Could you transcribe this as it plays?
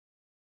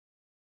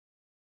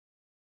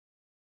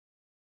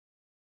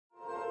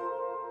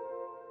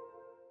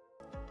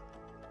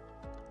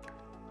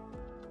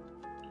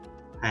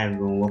Hi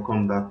everyone,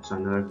 welcome back to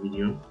another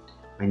video.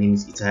 My name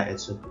is a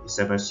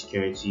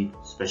Cybersecurity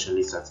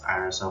Specialist at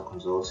IRSL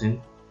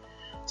Consulting.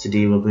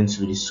 Today we're going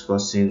to be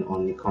discussing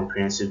on the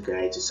comprehensive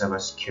guide to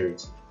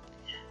cybersecurity.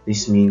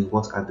 This means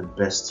what are the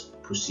best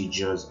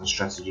procedures and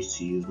strategies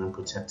to use when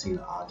protecting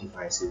our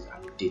devices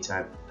and the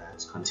data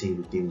that's contained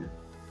within them.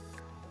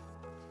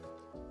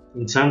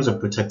 In terms of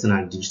protecting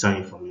our digital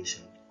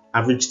information,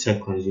 average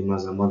tech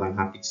consumers are more than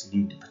happy to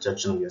leave the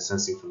protection of their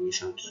sensitive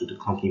information to the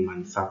company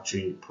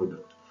manufacturing the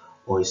product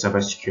or a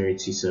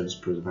cybersecurity service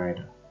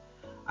provider.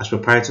 As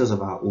proprietors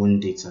of our own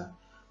data,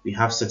 we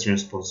have certain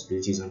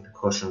responsibilities and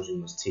precautions we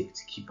must take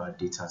to keep our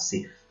data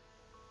safe.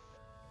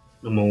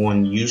 Number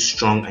 1. Use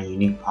strong and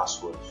unique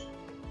passwords.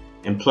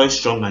 Employ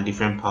strong and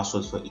different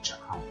passwords for each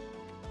account.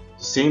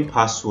 The same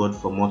password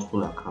for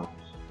multiple accounts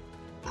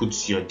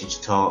puts your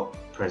digital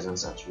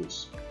presence at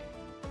risk.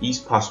 These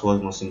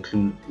passwords must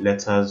include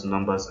letters,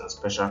 numbers, and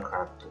special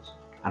characters,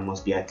 and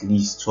must be at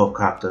least 12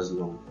 characters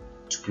long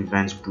to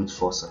prevent brute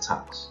force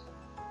attacks.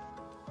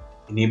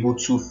 Enable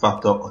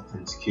two-factor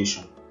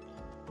authentication.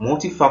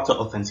 Multi-factor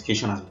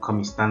authentication has become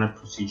a standard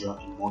procedure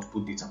in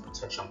multiple data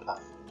protection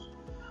platforms.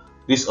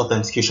 This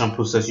authentication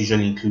process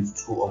usually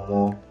includes 2 or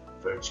more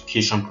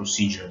verification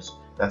procedures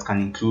that can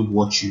include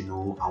what you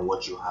know and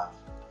what you have.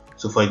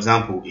 So for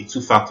example, a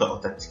two-factor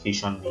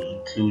authentication may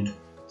include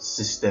the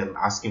system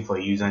asking for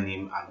a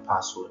username and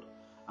password,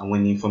 and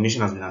when the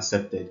information has been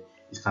accepted,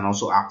 it can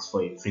also ask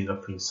for a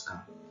fingerprint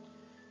scan.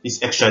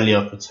 This extra layer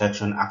of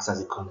protection acts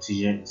as a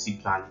contingency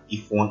plan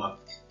if one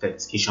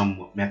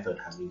authentication method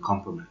has been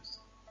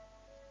compromised.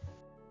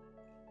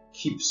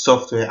 Keep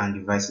software and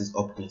devices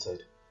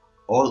updated.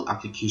 All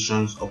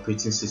applications,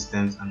 operating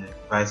systems, and the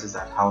devices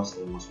that house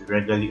them must be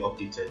regularly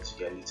updated to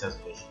their latest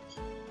versions.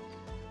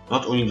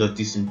 Not only does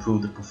this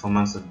improve the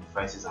performance of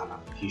devices and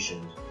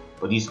applications,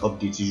 but these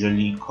updates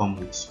usually come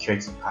with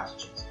security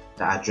patches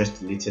that address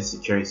the latest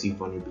security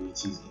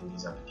vulnerabilities in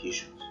these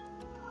applications.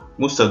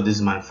 Most of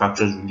these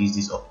manufacturers release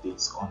these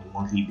updates on a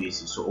monthly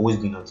basis, so always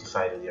be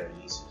notified of their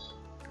releases.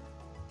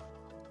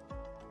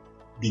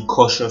 Be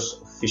cautious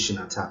of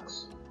phishing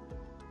attacks.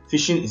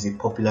 Phishing is a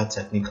popular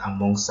technique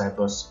among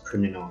cyber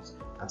criminals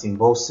that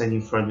involves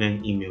sending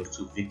fraudulent emails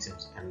to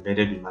victims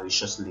embedded with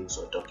malicious links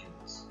or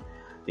documents.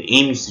 The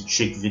aim is to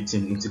trick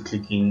victims into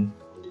clicking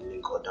on the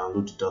link or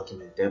download the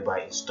document,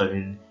 thereby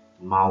installing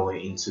the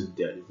malware into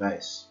their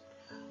device.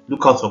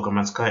 Look out for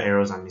grammatical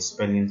errors and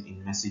misspellings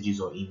in messages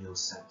or emails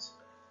sent.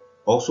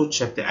 Also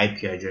check the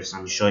IP address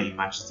and be sure it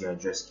matches the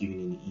address given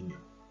in the email.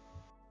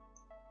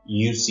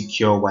 Use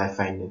secure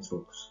Wi-Fi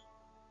networks.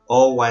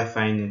 All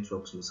Wi-Fi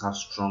networks must have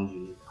strong,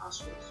 unique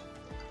passwords.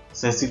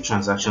 Sensitive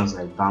transactions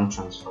like bank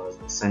transfers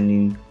and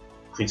sending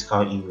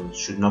critical emails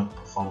should not be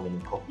performed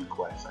in public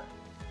Wi-Fi.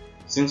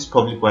 Since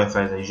public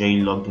Wi-Fi are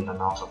usually logged in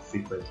and out of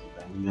frequently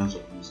by millions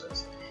of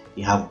users,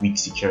 they have weak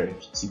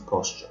security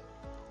posture.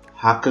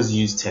 Hackers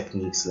use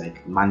techniques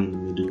like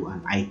man-in-the-middle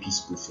and IP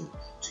spoofing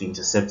to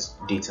intercept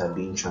data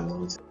being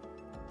transmitted.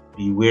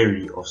 Be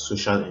wary of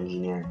social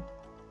engineering.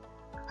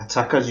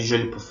 Attackers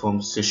usually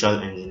perform social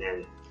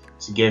engineering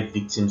to get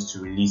victims to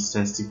release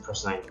sensitive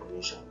personal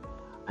information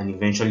and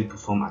eventually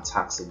perform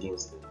attacks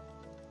against them.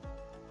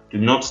 Do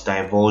not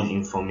divulge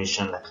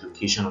information like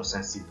location of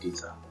sensitive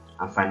data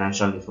and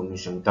financial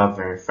information without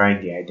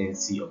verifying the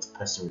identity of the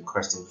person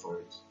requesting for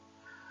it.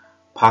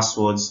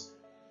 Passwords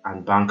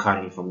and bank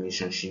card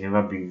information should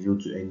never be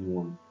revealed to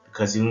anyone,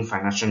 because even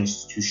financial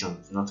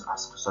institutions do not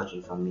ask for such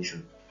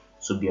information,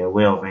 so be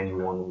aware of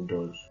anyone who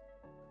does.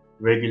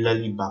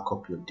 Regularly back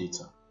up your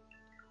data.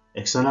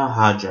 External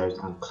hard drives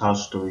and cloud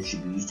storage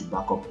should be used to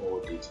back up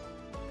all data.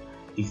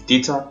 If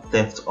data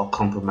theft or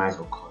compromise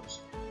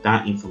occurs,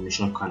 that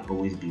information can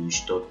always be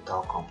restored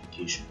without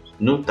complications.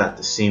 Note that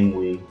the same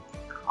way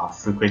our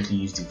frequently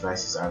used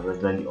devices are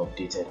regularly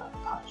updated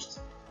and patched,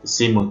 the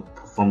same must be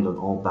performed on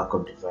all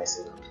backup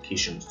devices and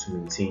applications to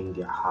maintain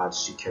their hard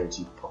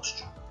security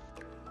posture.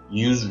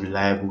 Use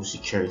reliable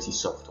security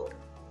software.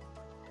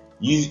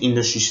 Use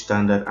industry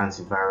standard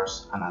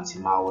antivirus and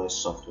anti-malware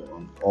software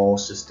on all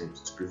systems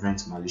to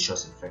prevent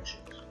malicious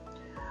infections.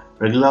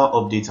 Regular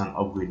updates and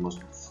upgrades must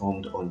be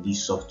performed on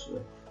these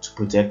software to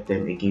protect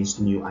them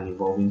against new and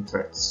evolving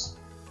threats.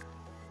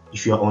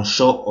 If you are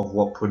unsure of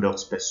what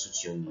products best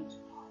suit your needs,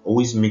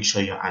 always make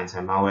sure your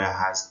anti-malware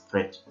has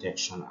threat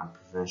detection and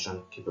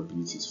prevention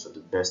capabilities for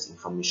the best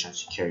information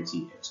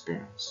security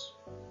experience.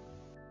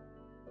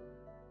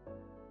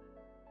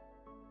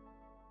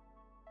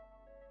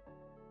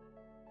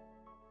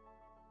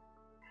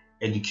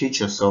 Educate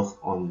yourself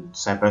on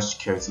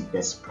cybersecurity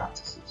best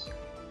practices.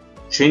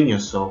 Train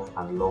yourself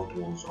and loved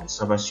ones on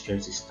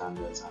cybersecurity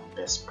standards and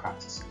best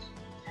practices.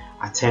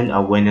 Attend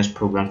awareness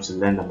programs to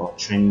learn about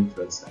training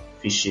threats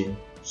like phishing,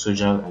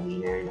 social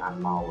engineering,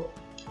 and malware.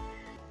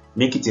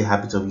 Make it a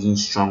habit of using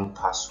strong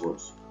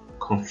passwords.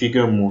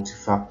 Configure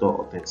multi-factor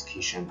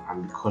authentication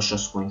and be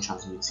cautious when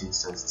transmitting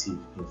sensitive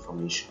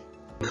information.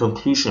 In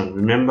conclusion,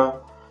 remember,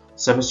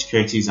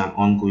 cybersecurity is an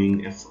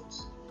ongoing effort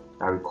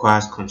that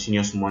requires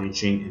continuous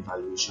monitoring,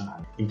 evaluation,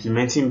 and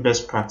implementing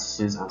best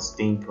practices and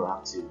staying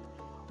proactive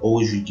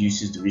always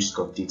reduces the risk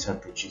of data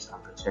breaches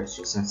and protects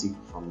your sensitive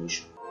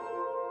information.